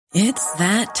It's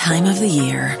that time of the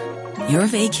year. Your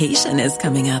vacation is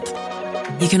coming up.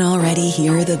 You can already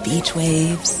hear the beach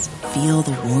waves, feel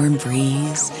the warm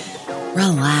breeze,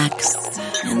 relax,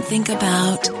 and think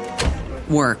about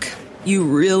work. You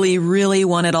really, really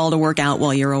want it all to work out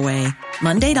while you're away.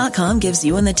 Monday.com gives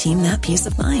you and the team that peace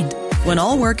of mind. When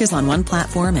all work is on one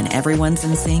platform and everyone's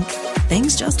in sync,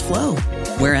 things just flow.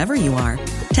 Wherever you are,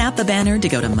 tap the banner to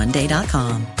go to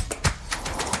Monday.com.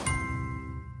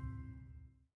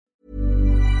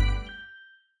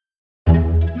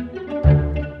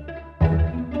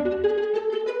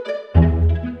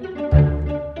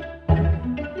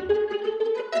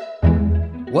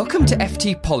 Welcome to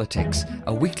FT Politics,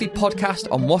 a weekly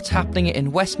podcast on what's happening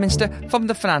in Westminster from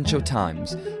the Financial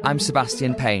Times. I'm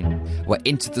Sebastian Payne. We're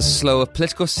into the slower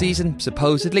political season,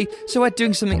 supposedly, so we're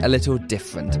doing something a little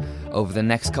different. Over the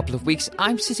next couple of weeks,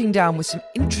 I'm sitting down with some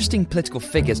interesting political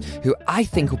figures who I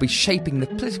think will be shaping the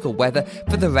political weather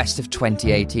for the rest of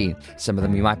 2018. Some of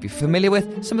them you might be familiar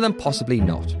with, some of them possibly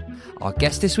not. Our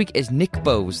guest this week is Nick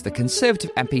Bowes, the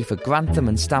Conservative MP for Grantham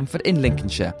and Stamford in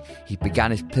Lincolnshire. He began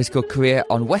his political career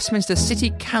on Westminster City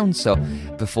Council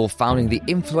before founding the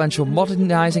influential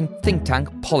modernising think tank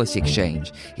Policy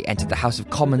Exchange. He entered the House of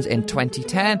Commons in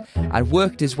 2010 and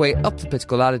worked his way up the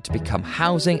political ladder to become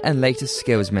Housing and later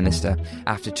Skills Minister.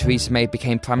 After Theresa May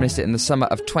became Prime Minister in the summer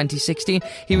of 2016,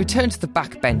 he returned to the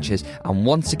backbenches and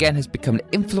once again has become an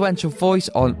influential voice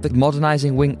on the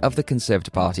modernising wing of the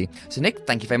Conservative Party. So Nick,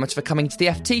 thank you very much for coming to the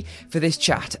FT for this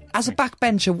chat. As a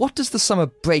backbencher, what does the summer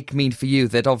break mean for you?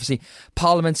 That obviously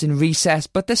Parliament's in recess,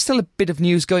 but there's still a bit of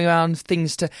news going around,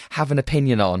 things to have an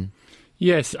opinion on.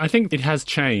 Yes, I think it has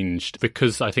changed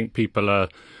because I think people are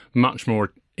much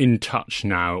more in touch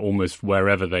now, almost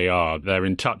wherever they are. They're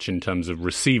in touch in terms of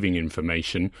receiving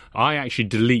information. I actually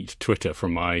delete Twitter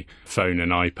from my phone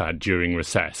and iPad during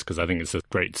recess because I think it's a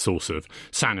great source of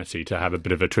sanity to have a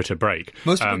bit of a Twitter break.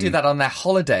 Most people do that on their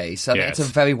holidays, so yes. It's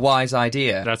a very wise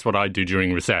idea. That's what I do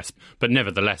during recess. But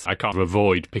nevertheless, I can't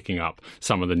avoid picking up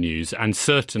some of the news. And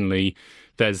certainly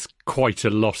there's quite a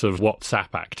lot of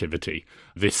WhatsApp activity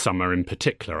this summer in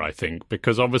particular, I think,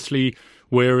 because obviously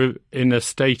we're in a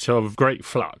state of great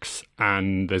flux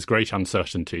and there's great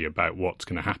uncertainty about what's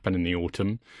going to happen in the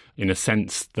autumn. In a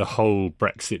sense, the whole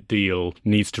Brexit deal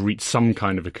needs to reach some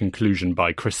kind of a conclusion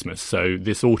by Christmas. So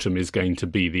this autumn is going to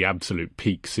be the absolute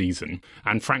peak season.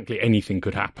 And frankly, anything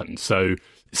could happen. So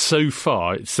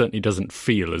far, it certainly doesn't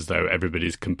feel as though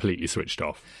everybody's completely switched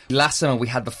off. Last summer, we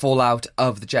had the fallout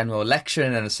of the general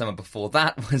election, and the summer before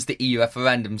that was the EU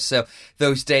referendum. So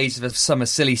those days of a summer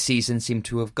silly season seem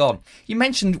to have gone. You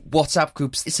mentioned WhatsApp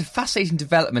groups. It's a fascinating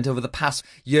development over the past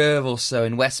year or so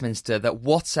in Westminster that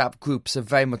WhatsApp groups have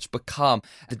very much become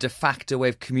the de facto way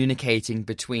of communicating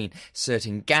between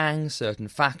certain gangs, certain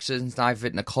factions. And I've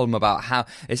written a column about how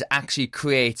it actually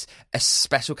creates a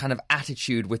special kind of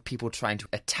attitude with people trying to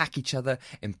attack each other,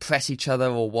 impress each other,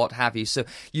 or what have you. So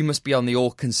you must be on the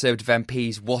All Conservative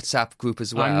MPs WhatsApp group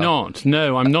as well. I'm not.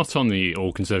 No, I'm not on the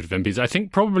All Conservative MPs. I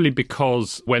think probably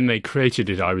because when they created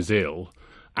it, I was ill.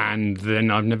 And then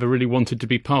I've never really wanted to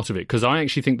be part of it because I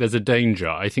actually think there's a danger.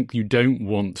 I think you don't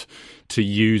want to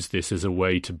use this as a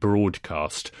way to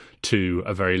broadcast to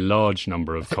a very large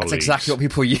number of colleagues. That's exactly what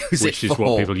people use it for. Which is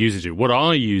what people use it to. What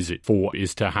I use it for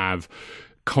is to have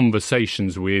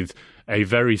conversations with a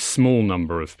very small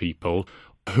number of people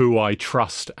who I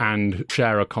trust and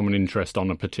share a common interest on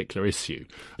a particular issue.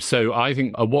 So I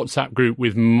think a WhatsApp group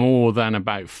with more than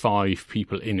about 5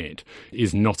 people in it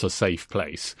is not a safe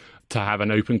place to have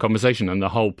an open conversation, and the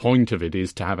whole point of it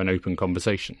is to have an open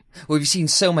conversation. Well, we've seen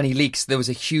so many leaks. There was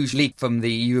a huge leak from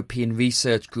the European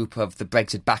Research Group of the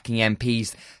Brexit backing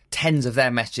MPs. Tens of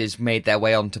their messages made their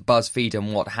way onto BuzzFeed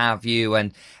and what have you,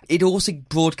 and it also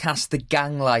broadcasts the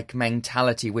gang-like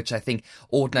mentality, which I think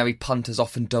ordinary punters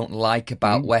often don't like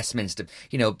about Westminster.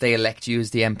 You know, they elect you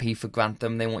as the MP for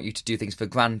Grantham, they want you to do things for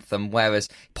Grantham, whereas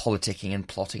politicking and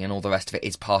plotting and all the rest of it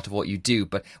is part of what you do.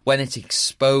 But when it's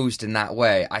exposed in that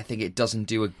way, I think it doesn't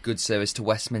do a good service to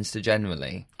Westminster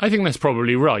generally. I think that's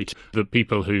probably right. The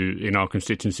people who in our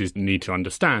constituencies need to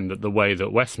understand that the way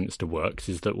that Westminster works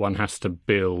is that one has to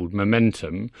build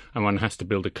momentum and one has to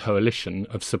build a coalition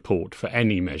of support for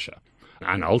any measure.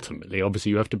 And ultimately, obviously,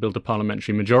 you have to build a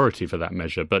parliamentary majority for that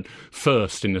measure. But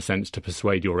first, in a sense, to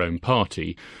persuade your own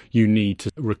party, you need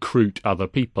to recruit other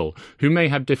people who may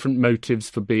have different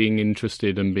motives for being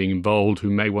interested and being involved,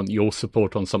 who may want your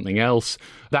support on something else.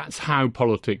 That's how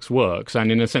politics works.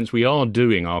 And in a sense, we are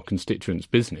doing our constituents'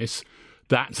 business.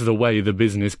 That's the way the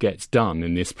business gets done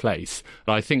in this place.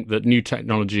 I think that new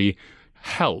technology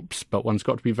helps, but one's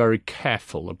got to be very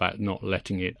careful about not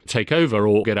letting it take over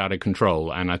or get out of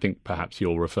control. And I think perhaps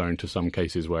you're referring to some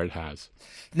cases where it has.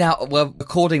 Now, we're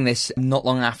recording this not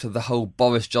long after the whole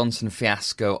Boris Johnson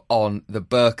fiasco on the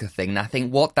burqa thing. And I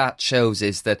think what that shows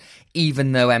is that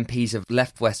even though MPs have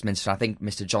left Westminster, I think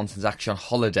Mr Johnson's actually on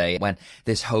holiday when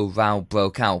this whole row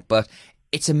broke out. But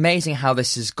it's amazing how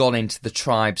this has gone into the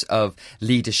tribes of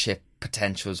leadership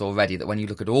potentials already, that when you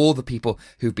look at all the people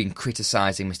who've been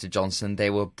criticising Mr Johnson,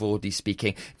 they were, broadly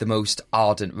speaking, the most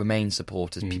ardent Remain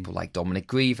supporters, people like Dominic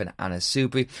Grieve and Anna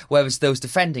Soubry, whereas those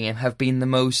defending him have been the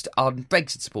most ardent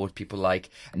Brexit supporters, people like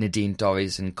Nadine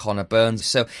Dorries and Conor Burns.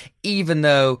 So even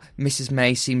though Mrs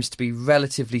May seems to be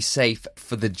relatively safe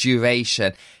for the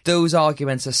duration, those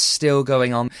arguments are still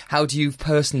going on. How do you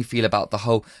personally feel about the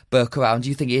whole burqa row? Do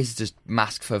you think it is just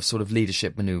masked for sort of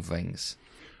leadership manoeuvrings?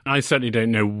 I certainly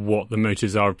don't know what the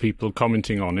motives are of people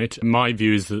commenting on it. My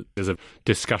view is that there's a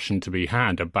discussion to be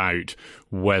had about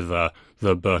whether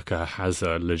the burqa has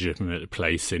a legitimate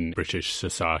place in British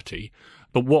society.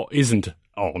 But what isn't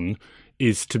on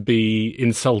is to be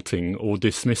insulting or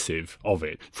dismissive of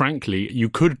it. Frankly, you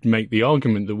could make the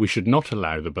argument that we should not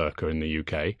allow the burqa in the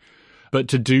UK, but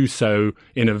to do so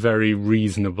in a very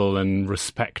reasonable and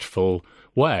respectful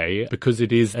way, because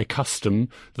it is a custom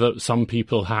that some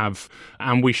people have,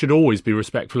 and we should always be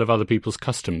respectful of other people's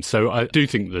customs. So I do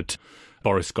think that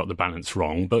Boris got the balance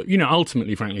wrong, but,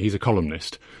 ultimately, frankly, he's a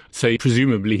columnist. So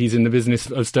presumably he's in the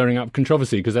business of stirring up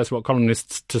controversy, because that's what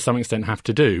columnists to some extent have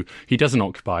to do. He doesn't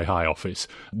occupy high office.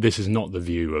 This is not the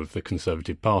view of the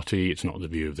Conservative Party. It's not the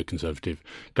view of the Conservative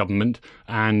government.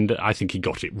 And I think he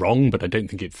got it wrong, but I don't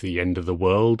think it's the end of the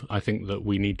world. I think that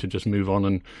we need to just move on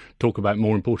and talk about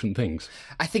more important things.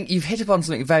 I think you've hit upon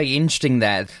something very interesting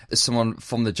there. As someone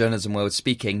from the journalism world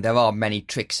speaking, there are many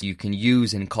tricks you can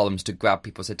use in columns to grab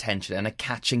people's attention, and a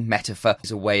catching metaphor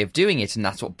is a way of doing it, and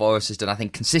that's what Boris has done, I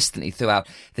think, consistently throughout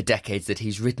the decades that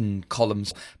he's written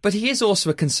columns. But he is also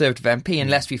a Conservative MP, and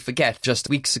lest we forget, just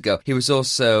weeks ago, he was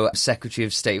also Secretary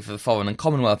of State for the Foreign and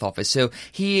Commonwealth Office, so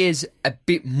he is a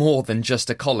bit more than just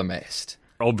a columnist.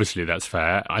 Obviously, that's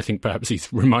fair. I think perhaps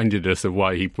he's reminded us of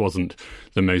why he wasn't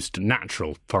the most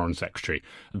natural Foreign Secretary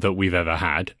that we've ever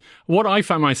had. What I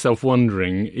found myself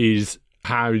wondering is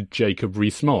how Jacob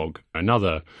Rees-Mogg,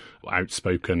 another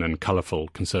outspoken and colourful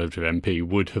Conservative MP,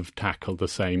 would have tackled the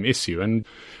same issue. And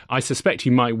I suspect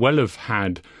he might well have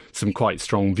had some quite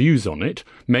strong views on it,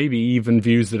 maybe even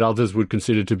views that others would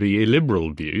consider to be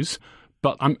illiberal views.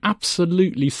 But I'm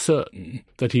absolutely certain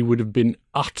that he would have been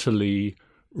utterly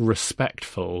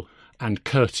respectful and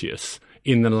courteous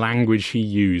in the language he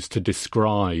used to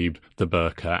describe the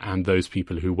burqa and those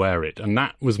people who wear it. And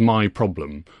that was my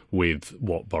problem with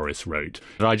what Boris wrote.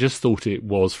 I just thought it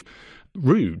was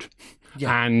rude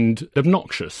and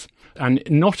obnoxious, and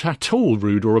not at all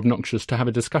rude or obnoxious to have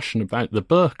a discussion about the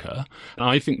burqa.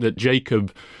 I think that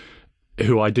Jacob,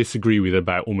 who I disagree with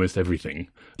about almost everything,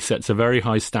 sets a very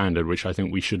high standard, which I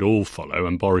think we should all follow,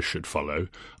 and Boris should follow,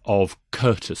 of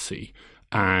courtesy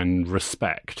and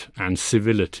respect and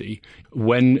civility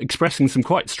when expressing some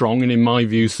quite strong and, in my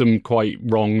view, some quite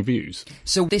wrong views.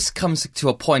 So this comes to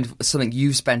a point, something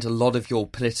you've spent a lot of your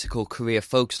political career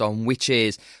focused on, which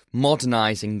is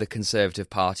modernising the Conservative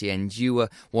Party, and you were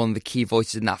one of the key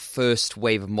voices in that first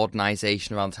wave of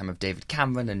modernisation around the time of David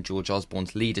Cameron and George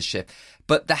Osborne's leadership.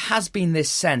 But there has been this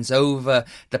sense over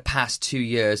the past 2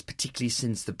 years, particularly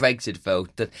since the Brexit vote,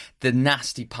 that the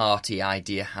nasty party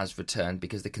idea has returned,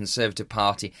 because the Conservative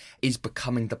Party is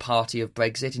becoming the party of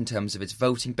Brexit in terms of its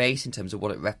voting base, in terms of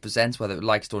what it represents, whether it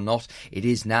likes it or not. It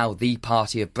is now the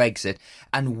party of Brexit.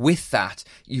 And with that,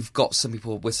 you've got some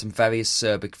people with some very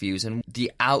acerbic views, and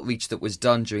the outreach that was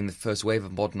done during the first wave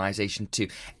of modernisation to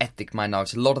ethnic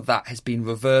minorities, a lot of that has been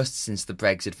reversed since the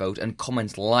Brexit vote, and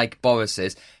comments like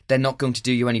Boris's, they're not going to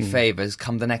do you any favours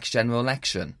come the next general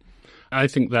election. I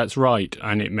think that's right,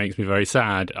 and it makes me very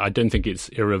sad. I don't think it's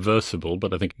irreversible,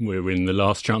 but I think we're in the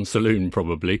last chance saloon,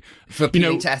 probably. For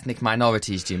appealing to ethnic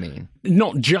minorities, do you mean?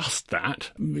 Not just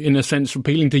that, in a sense,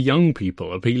 appealing to young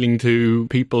people, appealing to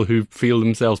people who feel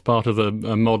themselves part of a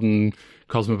modern,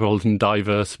 cosmopolitan,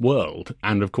 diverse world,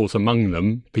 and of course among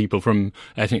them people from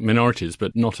ethnic minorities,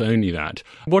 but not only that.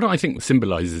 What I think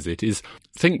symbolises it is,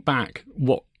 think back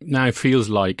what now feels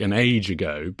like an age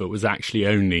ago, but was actually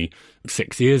only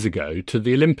 6 years ago, to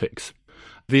the Olympics.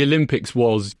 The Olympics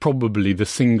was probably the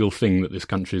single thing that this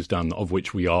country has done of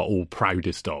which we are all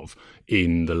proudest of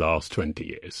in the last 20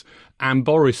 years. And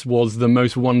Boris was the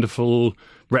most wonderful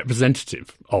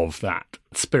representative of that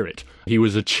spirit. He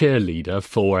was a cheerleader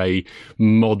for a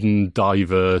modern,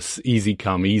 diverse, easy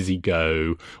come, easy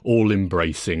go,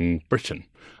 all-embracing Britain.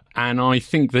 And I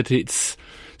think that it's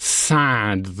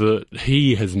sad that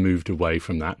he has moved away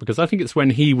from that, because I think it's when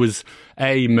he was,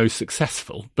 most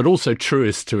successful, but also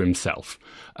truest to himself.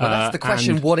 Well, that's the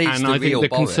question, what is the real And I think the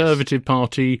Boris? Conservative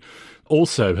Party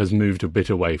also has moved a bit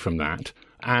away from that.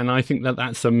 And I think that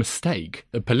that's a mistake,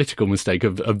 a political mistake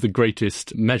of the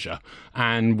greatest measure.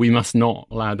 And we must not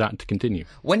allow that to continue.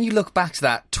 When you look back to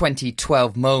that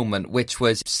 2012 moment, which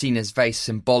was seen as very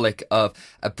symbolic of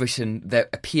a Britain that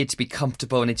appeared to be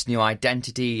comfortable in its new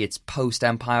identity, its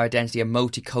post-empire identity, a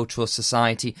multicultural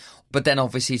society, but then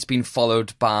obviously it's been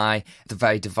followed by the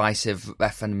very divisive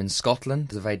referendum in Scotland,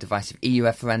 the very divisive EU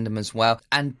referendum as well.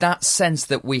 And that sense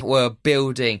that we were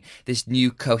building this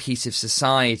new cohesive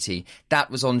society, that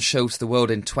was on show to the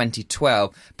world in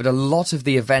 2012. But a lot of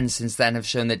the events since then have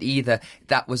shown that either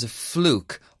that was a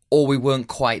fluke or we weren't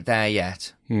quite there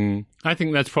yet. I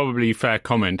think that's probably a fair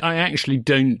comment. I actually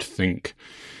don't think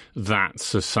that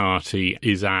society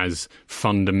is as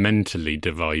fundamentally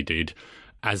divided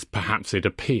as perhaps it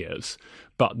appears.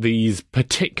 But these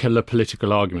particular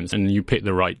political arguments, and you pick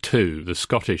the right two, the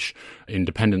Scottish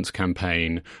independence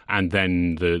campaign and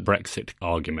then the Brexit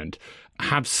argument,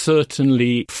 have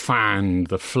certainly fanned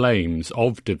the flames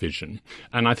of division.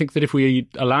 And I think that if we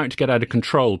allow it to get out of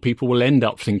control, people will end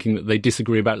up thinking that they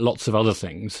disagree about lots of other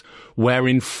things, where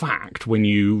in fact, when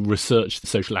you research the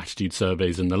social attitude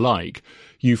surveys and the like,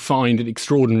 you find an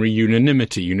extraordinary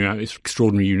unanimity. You know, it's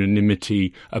extraordinary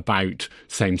unanimity about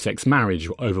same-sex marriage,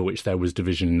 over which there was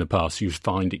division in the past. You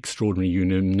find extraordinary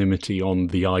unanimity on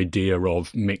the idea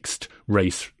of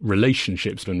mixed-race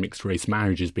relationships and mixed-race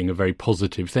marriages being a very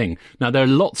positive thing. Now, there are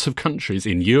lots of countries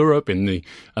in Europe, in the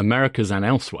Americas and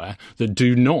elsewhere that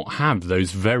do not have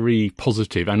those very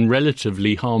positive and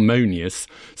relatively harmonious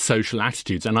social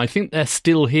attitudes. And I think they're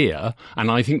still here, and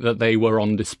I think that they were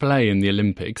on display in the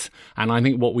Olympics. And I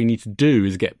think what we need to do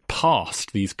is get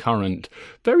past these current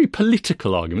very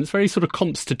political arguments, very sort of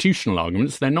constitutional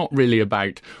arguments. They're not really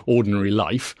about ordinary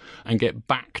life, and get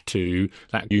back to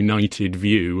that united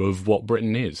view of what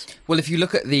Britain is. Well, if you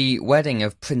look at the wedding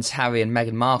of Prince Harry and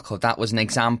Meghan Markle, that was an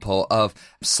example of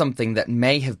something that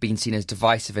may have been seen as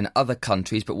divisive in other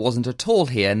countries, but wasn't at all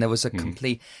here. And there was a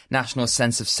complete national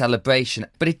sense of celebration.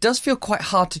 But it does feel quite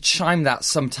hard to chime that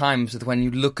sometimes with when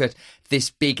you look at this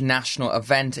big national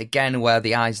event, again, where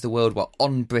the eyes of the world were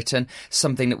on Britain,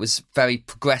 something that was very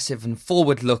progressive and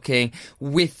forward-looking,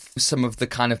 with some of the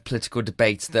kind of political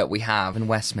debates that we have in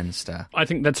Westminster. I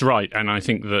think that's right, and I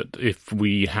think that if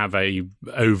we have a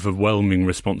overwhelming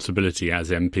responsibility as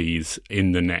MPs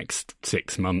in the next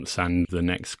 6 months and the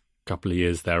next couple of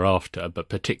years thereafter, but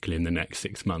particularly in the next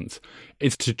 6 months,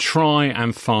 is to try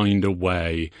and find a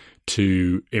way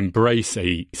to embrace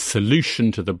a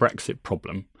solution to the Brexit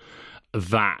problem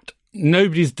that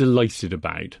nobody's delighted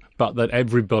about, but that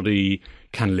everybody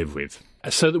can live with,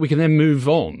 so that we can then move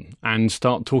on and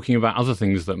start talking about other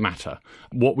things that matter.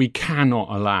 What we cannot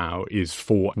allow is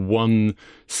for one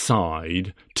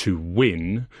side to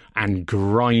win and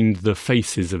grind the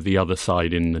faces of the other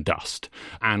side in the dust.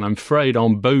 And I'm afraid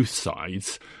on both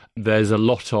sides, there's a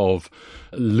lot of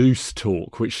loose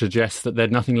talk which suggests that they're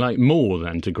nothing like more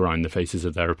than to grind the faces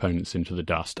of their opponents into the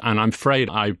dust. And I'm afraid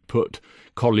I put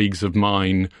colleagues of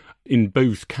mine in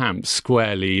both camps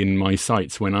squarely in my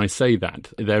sights when I say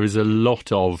that. There is a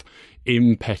lot of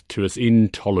impetuous,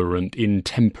 intolerant,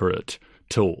 intemperate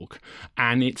talk,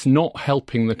 and it's not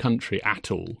helping the country at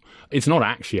all. It's not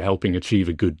actually helping achieve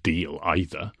a good deal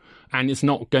either. And it's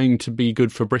not going to be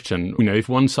good for Britain. You know, if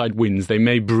one side wins, they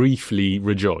may briefly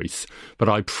rejoice, but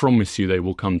I promise you they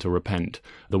will come to repent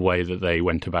the way that they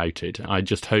went about it. I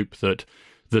just hope that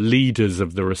the leaders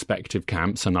of the respective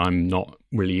camps, and I'm not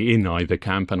really in either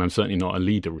camp, and I'm certainly not a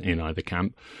leader in either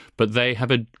camp, but they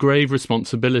have a grave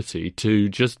responsibility to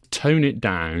just tone it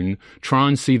down, try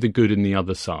and see the good in the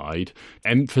other side,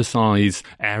 emphasise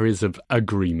areas of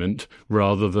agreement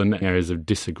rather than areas of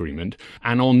disagreement,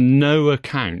 and on no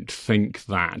account think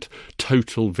that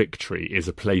total victory is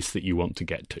a place that you want to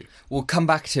get to. We'll come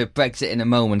back to Brexit in a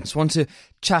moment. I just want to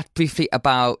chat briefly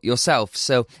about yourself.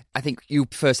 So I think you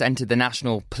first entered the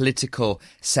national political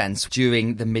sense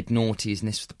during the mid-noughties, and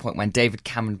this was the point when David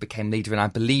Cameron became leader, and I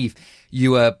believe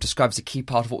you were described as a key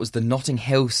part of what was the Notting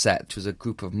Hill set, which was a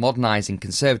group of modernising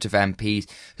Conservative MPs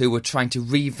who were trying to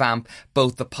revamp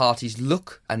both the party's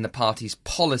look and the party's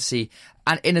policy.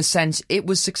 And in a sense, it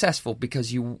was successful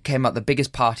because you came out the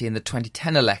biggest party in the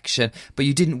 2010 election, but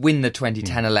you didn't win the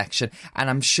 2010 election. And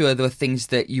I'm sure there were things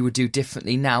that you would do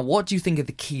differently now. What do you think are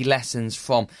the key lessons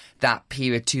from that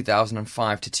period,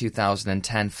 2005 to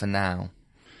 2010 for now?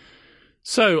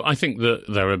 So I think that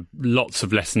there are lots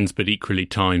of lessons, but equally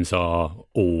times are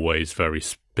always very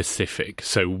specific.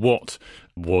 So what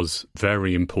was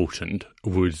very important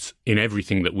was, in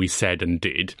everything that we said and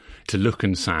did, to look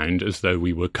and sound as though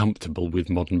we were comfortable with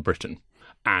modern Britain,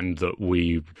 and that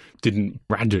we didn't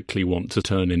radically want to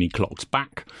turn any clocks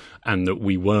back, and that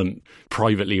we weren't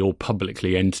privately or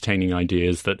publicly entertaining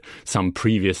ideas that some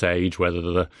previous age, whether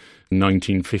the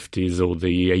 1950s or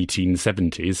the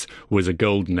 1870s, was a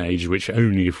golden age which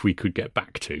only if we could get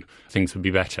back to, things would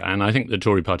be better. And I think the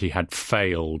Tory party had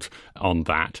failed on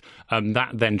that. That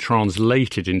then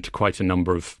translated into quite a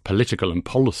number of political and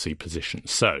policy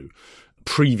positions. So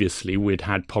previously we'd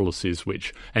had policies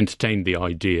which entertained the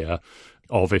idea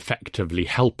of effectively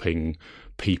helping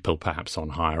people, perhaps on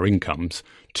higher incomes,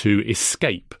 to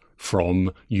escape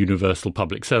from universal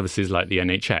public services like the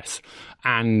NHS.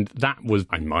 And that was,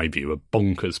 in my view, a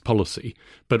bonkers policy,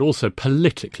 but also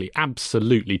politically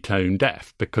absolutely tone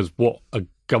deaf, because what a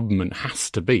government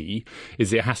has to be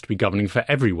is it has to be governing for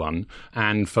everyone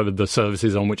and for the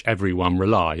services on which everyone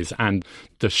relies. And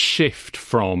the shift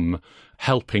from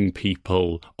helping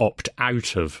people opt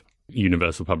out of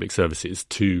universal public services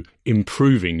to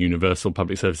improving universal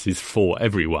public services for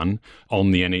everyone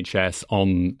on the NHS,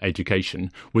 on education,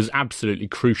 was absolutely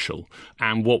crucial.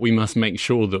 And what we must make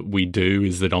sure that we do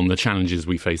is that on the challenges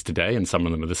we face today, and some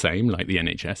of them are the same, like the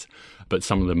NHS, but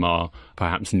some of them are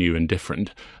perhaps new and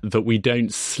different, that we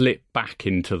don't slip back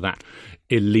into that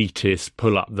elitist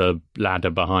pull up the ladder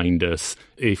behind us.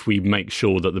 If we make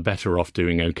sure that the better off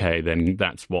doing okay, then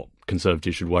that's what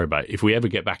Conservatives should worry about. If we ever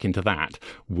get back into that,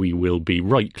 we will be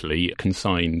rightly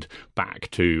consigned back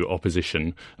to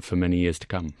opposition for many years to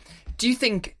come. Do you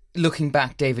think, looking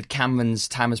back, David Cameron's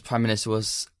time as Prime Minister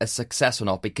was a success or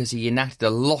not? Because he enacted a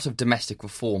lot of domestic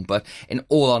reform, but in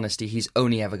all honesty, he's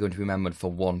only ever going to be remembered for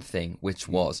one thing, which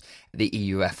was the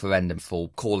EU referendum, for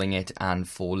calling it and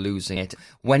for losing it.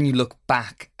 When you look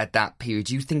back at that period,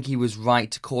 do you think he was right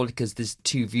to call it? Because there's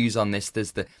two views on this.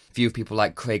 There's the view of people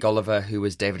like Craig Oliver, who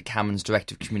was David Cameron's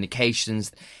Director of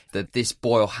Communications, that this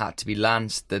boil had to be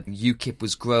lanced, that UKIP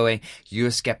was growing,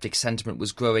 Eurosceptic sentiment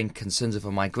was growing, concerns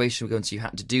over migration were going, so you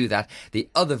had to do that. The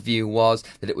other view was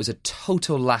that it was a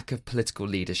total lack of political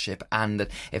leadership, and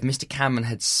that if Mr Cameron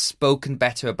had spoken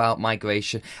better about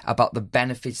migration, about the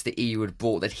benefits the EU had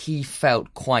brought, that he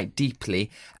felt quite deeply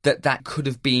that could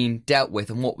have been dealt with,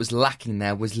 and what was lacking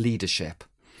there was leadership.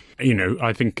 You know,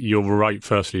 I think you're right,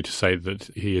 firstly, to say that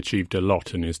he achieved a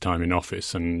lot in his time in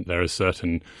office, and there are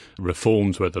certain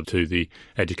reforms, whether to the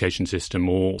education system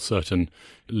or certain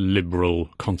liberal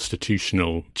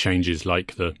constitutional changes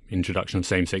like the introduction of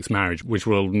same-sex marriage, which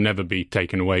will never be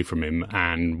taken away from him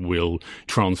and will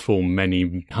transform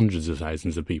many hundreds of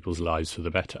thousands of people's lives for the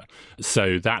better.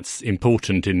 So that's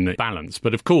important in the balance.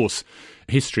 But of course,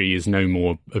 history is no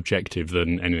more objective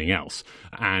than anything else.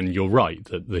 And you're right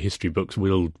that the history books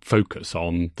will focus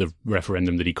on the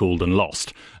referendum that he called and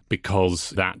lost,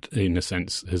 because that, in a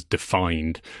sense, has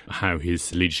defined how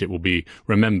his leadership will be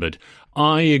remembered.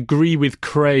 I agree with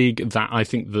Craig that I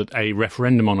think that a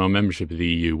referendum on our membership of the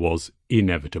EU was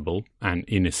inevitable and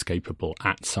inescapable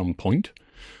at some point.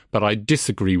 But I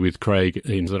disagree with Craig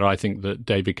in that I think that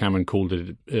David Cameron called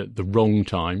it at the wrong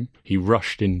time. He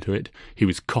rushed into it. He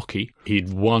was cocky.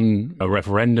 He'd won a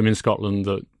referendum in Scotland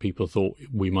that people thought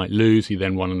we might lose. He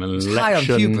then won an election. High on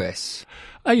hubris.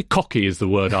 Cocky is the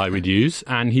word I would use,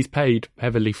 and he's paid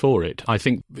heavily for it. I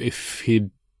think if he'd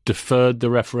deferred the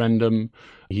referendum,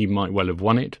 he might well have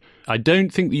won it. I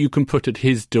don't think that you can put at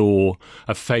his door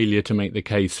a failure to make the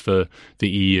case for the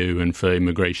EU and for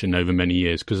immigration over many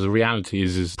years, because the reality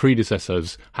is his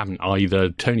predecessors haven't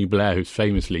either. Tony Blair, who's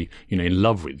famously, in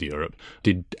love with Europe,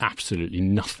 did absolutely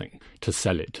nothing to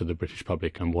sell it to the British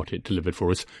public and what it delivered for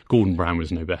us. Gordon Brown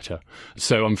was no better.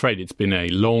 So I'm afraid it's been a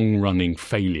long-running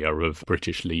failure of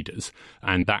British leaders,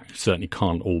 and that certainly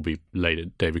can't all be laid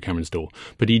at David Cameron's door.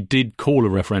 But he did call a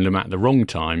referendum at the wrong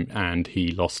time, and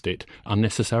he lost it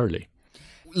unnecessarily.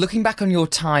 Looking back on your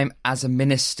time as a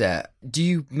minister, do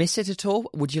you miss it at all?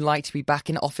 Would you like to be back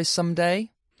in office someday?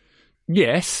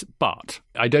 Yes, but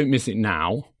I don't miss it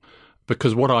now,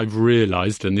 because what I've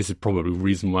realised, and this is probably the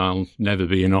reason why I'll never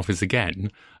be in office again,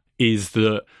 is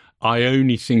that I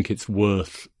only think it's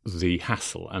worth the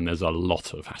hassle, and there's a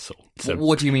lot of hassle. So,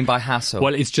 what do you mean by hassle?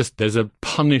 Well, it's just there's a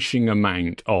punishing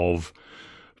amount of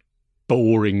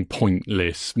boring,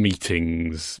 pointless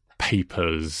meetings,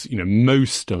 papers.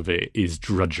 Most of it is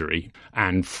drudgery,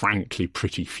 and frankly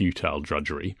pretty futile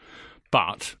drudgery.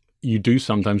 But you do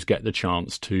sometimes get the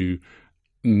chance to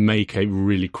make a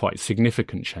really quite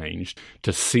significant change,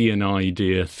 to see an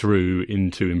idea through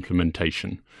into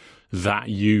implementation. that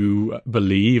you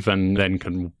believe and then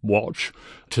can watch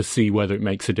to see whether it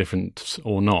makes a difference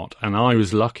or not. And I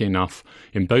was lucky enough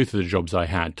in both of the jobs I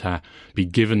had to be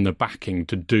given the backing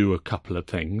to do a couple of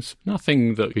things.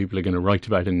 Nothing that people are going to write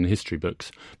about in the history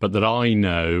books, but that I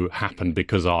know happened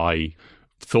because I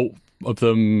thought of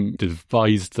them,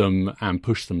 devised them and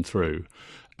pushed them through.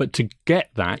 But to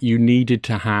get that, you needed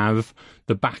to have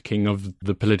the backing of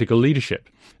the political leadership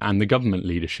and the government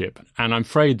leadership. And I'm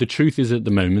afraid the truth is at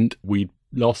the moment we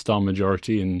lost our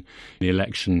majority in the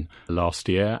election last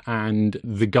year, and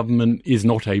the government is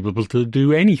not able to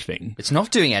do anything. It's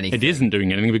not doing anything. It isn't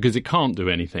doing anything because it can't do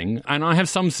anything. And I have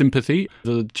some sympathy.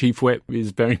 The Chief Whip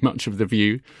is very much of the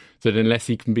view that unless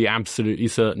he can be absolutely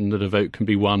certain that a vote can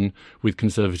be won with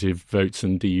Conservative votes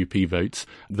and DUP votes,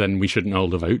 then we shouldn't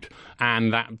hold a vote.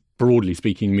 And that, broadly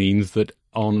speaking, means that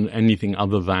on anything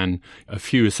other than a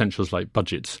few essentials like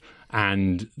budgets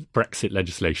and Brexit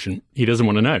legislation, he doesn't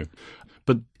want to know.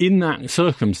 But in that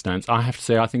circumstance, I have to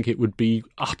say I think it would be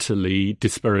utterly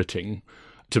dispiriting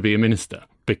to be a minister,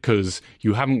 because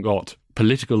you haven't got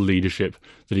political leadership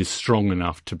that is strong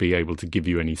enough to be able to give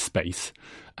you any space,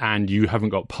 and you haven't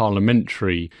got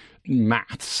parliamentary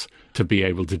maths to be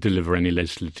able to deliver any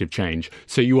legislative change.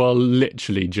 So you are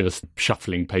literally just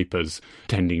shuffling papers,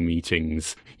 attending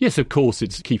meetings. Yes, of course,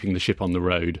 it's keeping the ship on the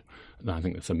road. I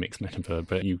think that's a mixed metaphor,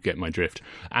 but you get my drift.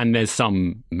 And there's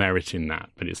some merit in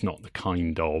that, but it's not the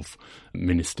kind of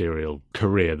ministerial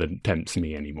career that tempts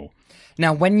me anymore.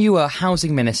 Now, when you were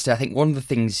housing minister, I think one of the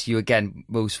things you, again,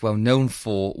 most well known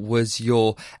for was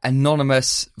your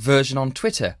anonymous version on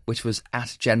Twitter, which was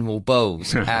at General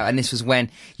Bowles. And this was when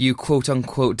you, quote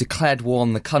unquote, declared war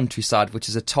on the countryside, which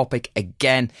is a topic,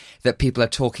 again, that people are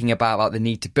talking about the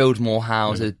need to build more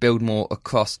houses, build more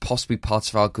across possibly parts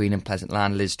of our green and pleasant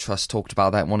land. Liz Truss talked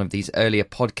about that in one of these earlier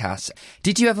podcasts.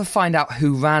 Did you ever find out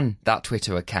who ran that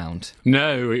Twitter account?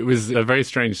 No, it was a very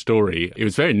strange story. It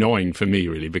was very annoying for me,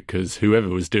 really, because whoever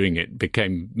was doing it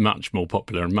became much more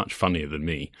popular and much funnier than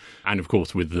me. And of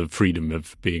course, with the freedom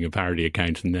of being a parody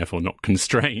account and therefore not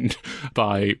constrained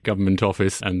by government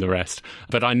office and the rest.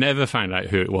 But I never found out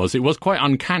who it was. It was quite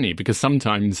uncanny because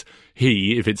sometimes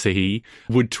he, if it's a he,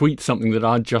 would tweet something that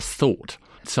I'd just thought.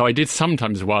 So I did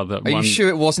sometimes wonder... Are you sure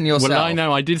it wasn't yourself? Well, I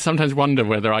know. I did sometimes wonder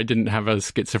whether I didn't have a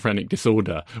schizophrenic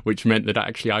disorder, which meant that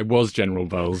actually I was General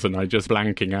Bowles and I just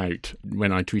blanking out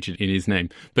when I tweeted in his name.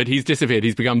 But he's disappeared.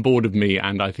 He's become bored of me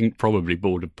and I think probably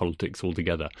bored of politics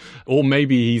altogether. Or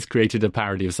maybe he's created a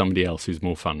parody of somebody else who's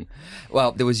more fun.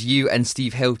 Well, there was you and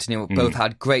Steve Hilton who both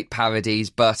had great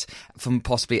parodies, but from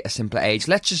possibly a simpler age.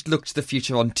 Let's just look to the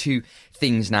future on two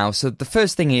things now. So the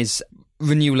first thing is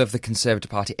renewal of the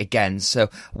Conservative Party again. So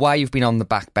while you've been on the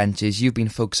backbenches, you've been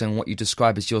focusing on what you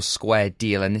describe as your square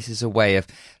deal, and this is a way of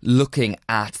looking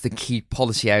at the key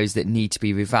policy areas that need to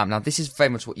be revamped. Now, this is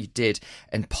very much what you did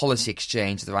in Policy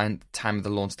Exchange around the time of the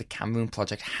launch of the Cameroon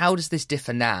project. How does this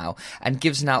differ now? And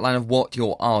give us an outline of what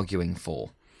you're arguing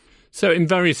for. So in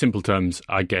very simple terms,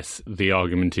 I guess the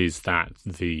argument is that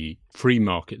the free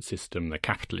market system, the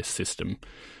capitalist system,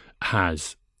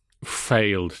 has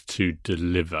failed to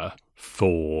deliver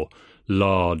for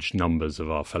large numbers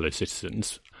of our fellow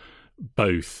citizens,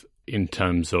 both in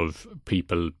terms of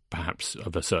people perhaps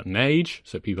of a certain age,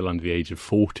 so people under the age of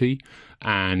 40,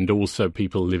 and also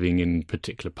people living in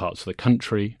particular parts of the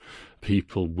country,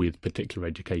 people with particular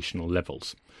educational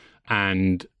levels.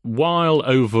 And while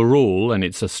overall, and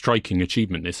it's a striking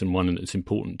achievement, this, and one that's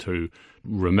important to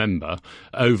remember,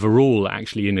 overall,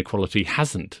 actually, inequality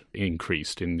hasn't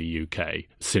increased in the UK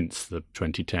since the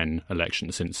 2010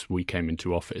 election, since we came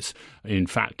into office. In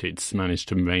fact, it's managed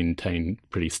to maintain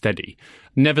pretty steady.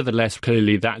 Nevertheless,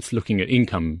 clearly, that's looking at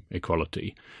income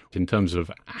equality in terms of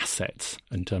assets,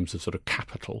 in terms of sort of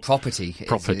capital. Property is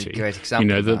a great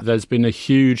example. You know, there's been a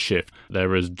huge shift.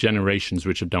 There are generations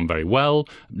which have done very well,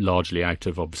 largely out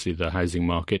of, obviously, the housing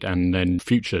market, and then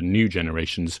future new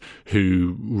generations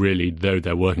who really, though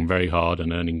they're working very hard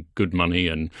and earning good money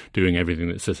and doing everything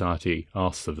that society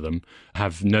asks of them,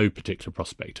 have no particular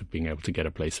prospect of being able to get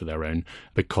a place of their own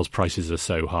because prices are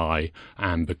so high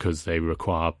and because they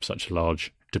require such a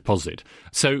large deposit.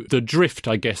 So the drift,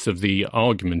 I guess, of the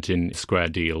argument in Square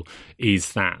Deal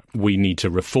is that we need to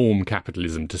reform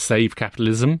capitalism to save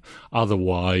capitalism.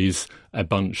 Otherwise, a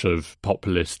bunch of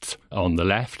populists on the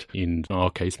left, in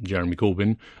our case, Jeremy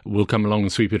Corbyn, will come along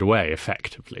and sweep it away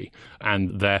effectively.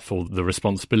 And therefore, the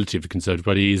responsibility of the Conservative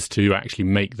Party is to actually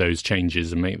make those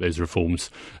changes and make those reforms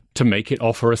to make it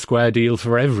offer a square deal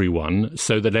for everyone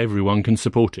so that everyone can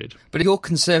support it. But if your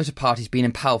Conservative Party's been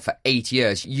in power for 8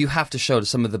 years, you have to shoulder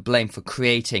some of the blame for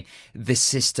creating this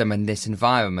system and this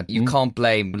environment. You can't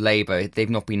blame Labour. They've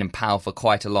not been in power for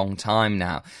quite a long time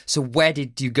now. So where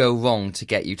did you go wrong to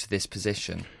get you to this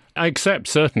position? I accept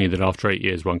certainly that after 8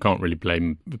 years one can't really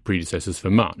blame the predecessors for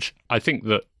much. I think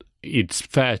that it's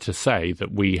fair to say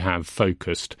that we have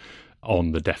focused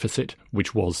on the deficit,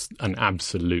 which was an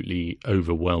absolutely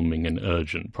overwhelming and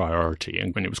urgent priority,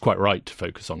 and it was quite right to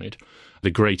focus on it. The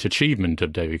great achievement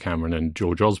of David Cameron and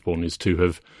George Osborne is to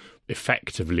have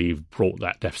effectively brought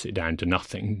that deficit down to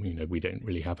nothing. You know, we don't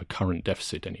really have a current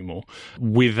deficit anymore,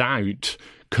 without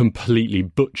completely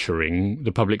butchering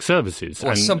the public services.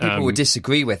 Well, some people would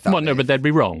disagree with that. Well, no, but they'd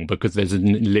be wrong, because there's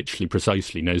literally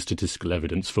precisely no statistical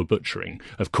evidence for butchering.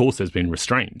 Of course, there's been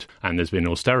restraint, and there's been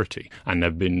austerity, and there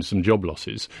have been some job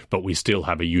losses, but we still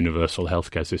have a universal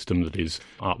healthcare system that is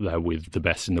up there with the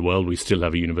best in the world. We still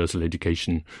have a universal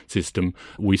education system.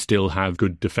 We still have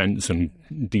good defence and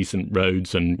decent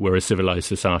roads, and we're a civilised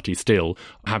society still,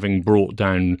 having brought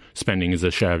down spending as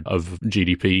a share of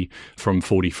GDP from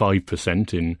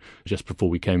 45% just before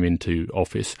we came into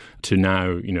office to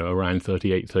now, around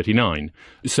 38, 39.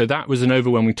 So that was an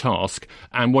overwhelming task.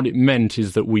 And what it meant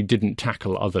is that we didn't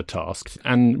tackle other tasks.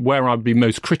 And where I'd be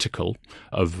most critical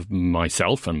of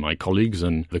myself and my colleagues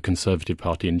and the Conservative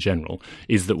Party in general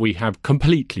is that we have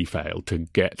completely failed to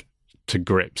get to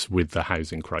grips with the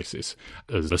housing crisis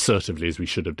as assertively as we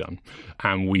should have done.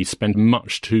 And we spent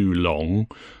much too long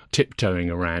tiptoeing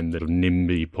around the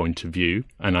NIMBY point of view.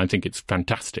 And I think it's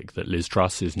fantastic that Liz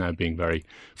Truss is now being very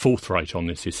forthright on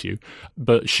this issue.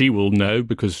 But she will know,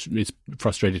 because it's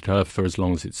frustrated her for as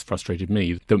long as it's frustrated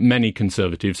me, that many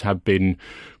Conservatives have been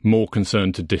more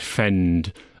concerned to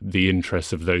defend the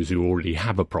interests of those who already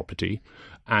have a property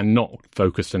and not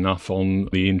focused enough on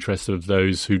the interests of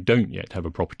those who don't yet have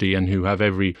a property and who have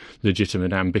every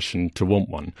legitimate ambition to want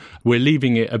one. We're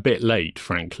leaving it a bit late,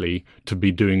 frankly, to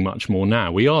be doing much more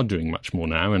now. We are doing much more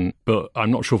now, but I'm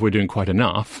not sure if we're doing quite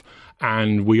enough,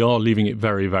 and we are leaving it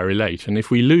very, very late. And if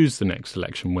we lose the next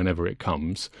election, whenever it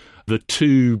comes, the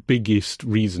two biggest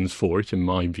reasons for it, in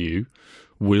my view,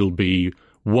 will be,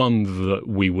 one, that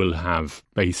we will have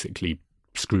basically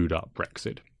screwed up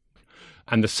Brexit.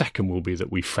 And the second will be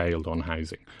that we failed on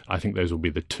housing. I think those will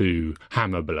be the two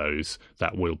hammer blows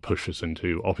that will push us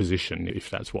into opposition if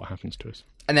that's what happens to us.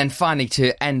 And then finally,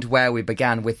 to end where we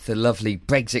began with the lovely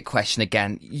Brexit question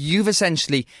again, you've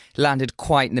essentially landed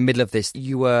quite in the middle of this.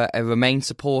 You were a Remain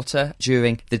supporter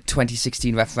during the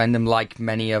 2016 referendum, like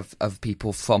many of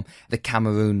people from the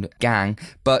Cameroon gang.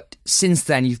 But since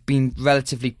then, you've been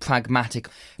relatively pragmatic.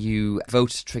 You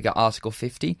voted to trigger Article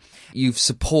 50. You've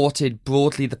supported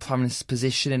broadly the Prime Minister's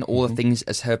position in all the things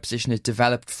as her position has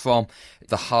developed, from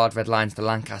the hard red lines, the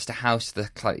Lancaster House, the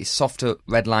slightly softer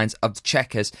red lines of the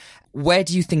Chequers. Where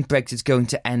do you think Brexit's going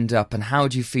to end up, and how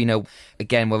do you feel,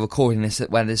 again, we're recording this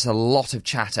when there's a lot of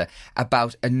chatter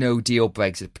about a no-deal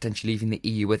Brexit, potentially leaving the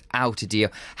EU without a deal.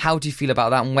 How do you feel about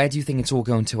that, and where do you think it's all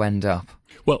going to end up?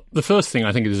 Well, the first thing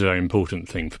I think is a very important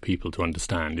thing for people to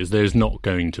understand is there's not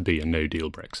going to be a no-deal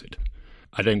Brexit.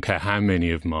 I don't care how many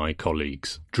of my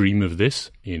colleagues dream of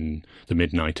this in the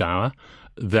midnight hour.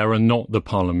 There are not the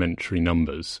parliamentary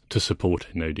numbers to support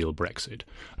a no-deal Brexit.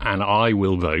 And I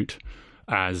will vote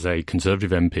as a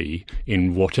Conservative MP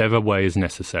in whatever way is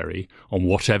necessary, on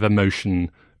whatever motion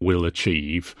will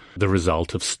achieve the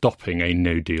result of stopping a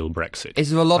no-deal Brexit. Is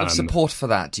there a lot of support for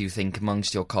that, do you think,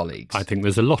 amongst your colleagues? I think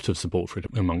there's a lot of support for it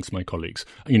amongst my colleagues.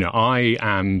 I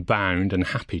am bound and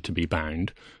happy to be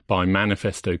bound by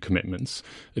manifesto commitments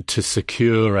to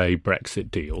secure a Brexit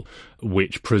deal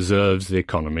which preserves the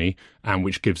economy and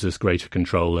which gives us greater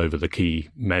control over the key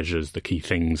measures, the key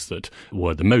things that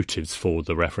were the motives for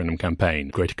the referendum campaign.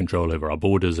 Greater control over our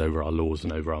borders, over our laws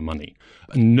and over our money.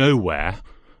 Nowhere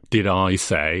did I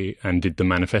say, and did the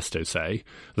manifesto say,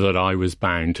 that I was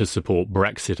bound to support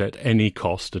Brexit at any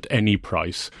cost, at any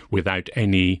price, without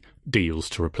any deals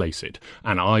to replace it.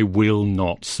 And I will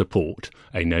not support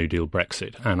a no-deal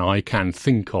Brexit. And I can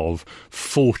think of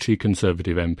 40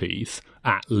 Conservative MPs,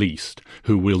 at least,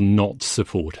 who will not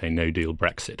support a no-deal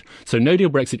Brexit. So no-deal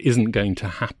Brexit isn't going to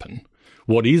happen.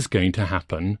 What is going to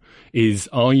happen is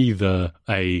either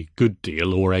a good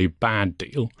deal or a bad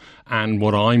deal. And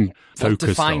what I'm focused on... What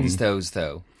defines those,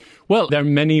 though? Well, there are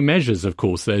many measures, of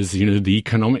course. There's, the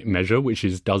economic measure, which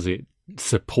is, does it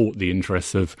support the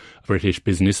interests of British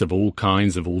business of all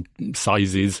kinds, of all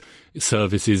sizes,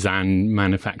 services and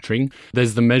manufacturing.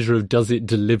 There's the measure of does it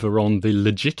deliver on the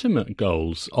legitimate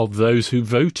goals of those who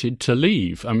voted to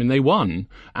leave? I mean, they won.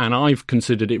 And I've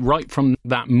considered it right from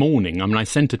that morning. I mean, I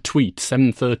sent a tweet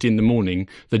 7:30 in the morning,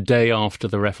 the day after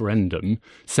the referendum,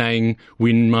 saying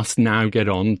we must now get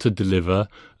on to deliver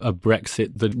a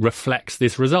Brexit that reflects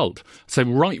this result. So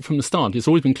right from the start, it's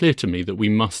always been clear to me that we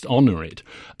must honour it.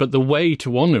 But the way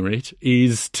to honour it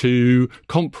is to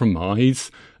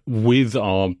compromise with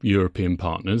our European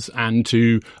partners and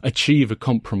to achieve a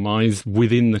compromise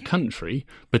within the country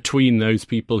between those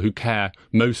people who care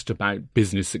most about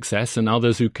business success and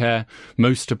others who care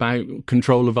most about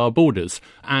control of our borders.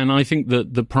 And I think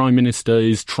that the Prime Minister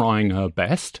is trying her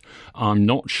best. I'm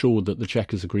not sure that the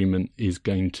Chequers Agreement is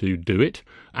going to do it,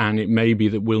 and it may be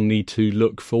that we'll need to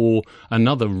look for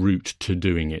another route to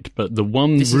doing it. But the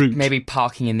one route... maybe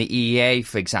parking in the EEA,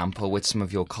 for example, which some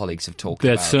of your colleagues have talked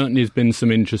there about. There certainly has been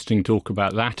some interesting talk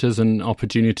about that as an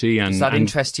opportunity. And, does that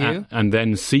interest you? And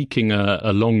then seeking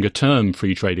a longer-term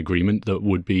free trade agreement that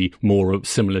would be more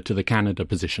similar to the Canada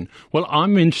position. Well,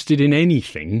 I'm interested in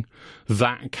anything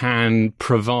that can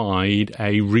provide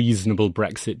a reasonable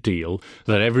Brexit deal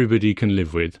that everybody can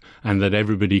live with and that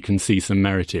everybody can see some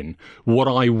merit in. What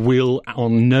I will,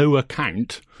 on no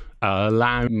account,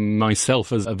 allow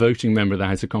myself as a voting member of the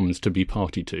House of Commons to be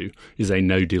party to is a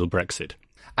no-deal Brexit.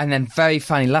 And then very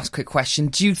finally, last quick question.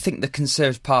 Do you think the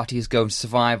Conservative Party is going to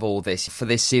survive all this? For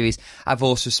this series, I've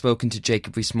also spoken to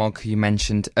Jacob Rees-Mogg, who you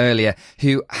mentioned earlier,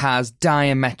 who has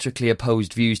diametrically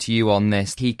opposed views to you on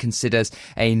this. He considers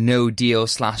a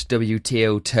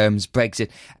no-deal/WTO terms Brexit,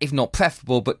 if not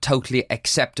preferable, but totally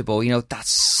acceptable. You know,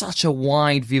 that's such a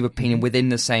wide view of opinion within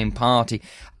the same party.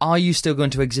 Are you still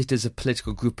going to exist as a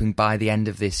political grouping by the end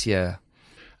of this year?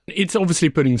 It's obviously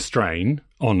putting strain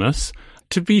on us.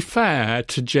 To be fair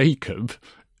to Jacob,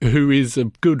 who is a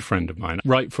good friend of mine,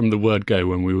 right from the word go,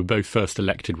 when we were both first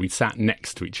elected, we sat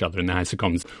next to each other in the House of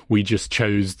Commons. We just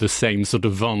chose the same sort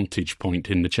of vantage point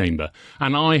in the chamber.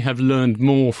 And I have learned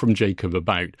more from Jacob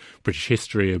about British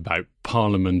history, about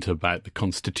Parliament, about the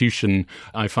Constitution.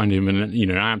 I find him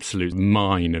an absolute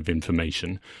mine of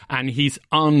information. And he's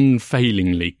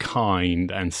unfailingly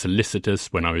kind and solicitous.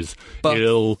 When I was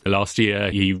ill last year,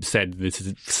 he said this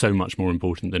is so much more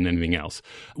important than anything else.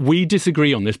 We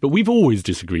disagree on this, but we've always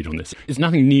disagreed on this. It's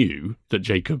nothing new that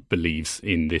Jacob believes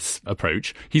in this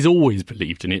approach. He's always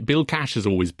believed in it. Bill Cash has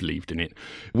always believed in it.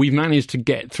 We've managed to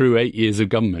get through 8 years of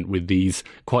government with these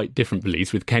quite different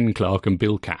beliefs, with Ken Clarke and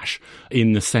Bill Cash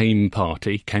in the same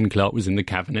party. Ken Clarke was in the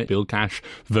cabinet. Bill Cash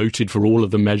voted for all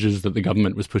of the measures that the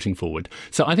government was putting forward.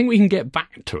 So I think we can get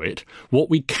back to it. What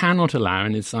we cannot allow,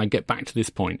 and I get back to this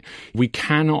point, we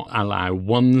cannot allow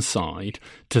one side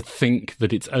to think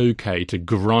that it's okay to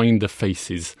grind the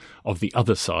faces of the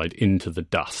other side into the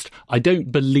dust. I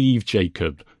don't believe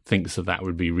Jacob thinks that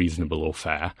would be reasonable or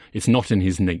fair. It's not in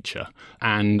his nature.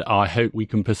 And I hope we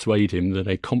can persuade him that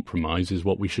a compromise is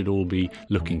what we should all be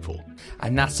looking for.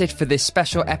 And that's it for this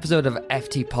special episode of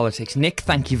FT Politics. Nick,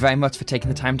 thank you very much for taking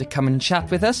the time to come and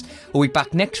chat with us. We'll be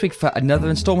back next week for another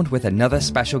instalment with another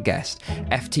special guest.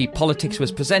 FT Politics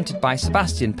was presented by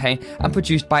Sebastian Payne and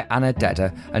produced by Anna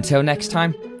Dedder. Until next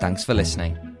time, thanks for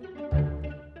listening.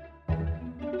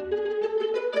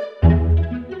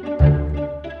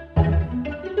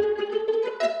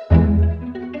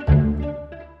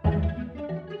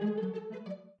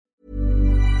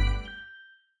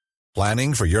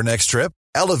 Planning for your next trip?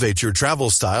 Elevate your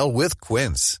travel style with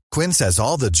Quince. Quince has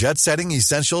all the jet-setting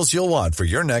essentials you'll want for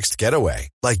your next getaway,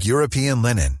 like European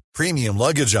linen, premium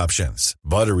luggage options,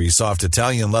 buttery soft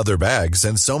Italian leather bags,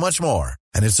 and so much more.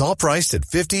 And it's all priced at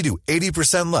 50 to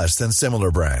 80% less than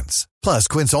similar brands. Plus,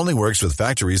 Quince only works with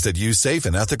factories that use safe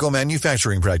and ethical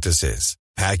manufacturing practices.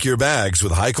 Pack your bags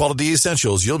with high-quality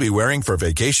essentials you'll be wearing for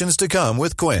vacations to come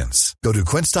with Quince. Go to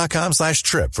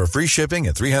quince.com/trip for free shipping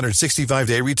and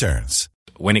 365-day returns.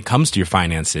 When it comes to your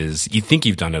finances, you think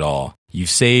you've done it all. You've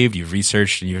saved, you've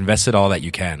researched, and you've invested all that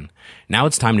you can. Now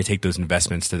it's time to take those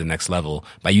investments to the next level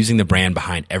by using the brand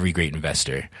behind every great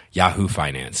investor, Yahoo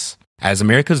Finance. As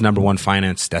America's #1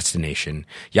 finance destination,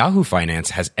 Yahoo Finance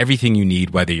has everything you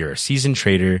need, whether you're a seasoned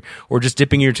trader or just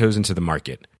dipping your toes into the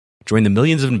market. Join the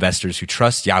millions of investors who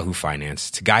trust Yahoo Finance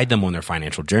to guide them on their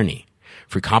financial journey.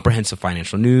 For comprehensive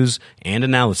financial news and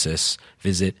analysis,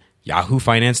 visit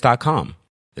yahoofinance.com,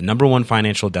 the #1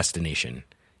 financial destination,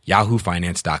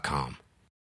 yahoofinance.com.